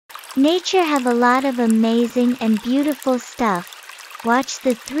Nature have a lot of amazing and beautiful stuff. Watch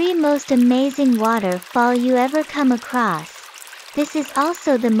the 3 most amazing waterfall you ever come across. This is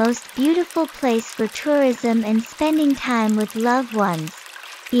also the most beautiful place for tourism and spending time with loved ones.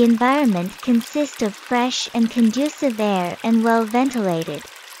 The environment consists of fresh and conducive air and well ventilated.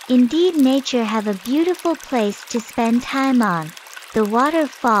 Indeed, nature have a beautiful place to spend time on. The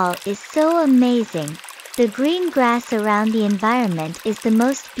waterfall is so amazing. The green grass around the environment is the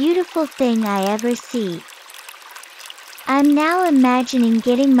most beautiful thing I ever see. I'm now imagining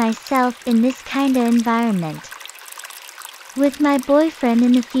getting myself in this kinda environment with my boyfriend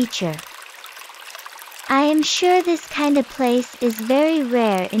in the future. I am sure this kind of place is very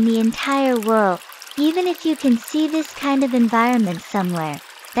rare in the entire world. Even if you can see this kind of environment somewhere,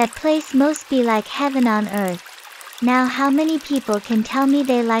 that place must be like heaven on earth. Now, how many people can tell me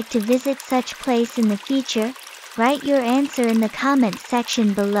they like to visit such place in the future? Write your answer in the comment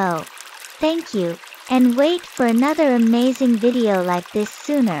section below. Thank you, and wait for another amazing video like this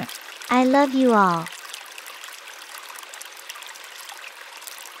sooner. I love you all.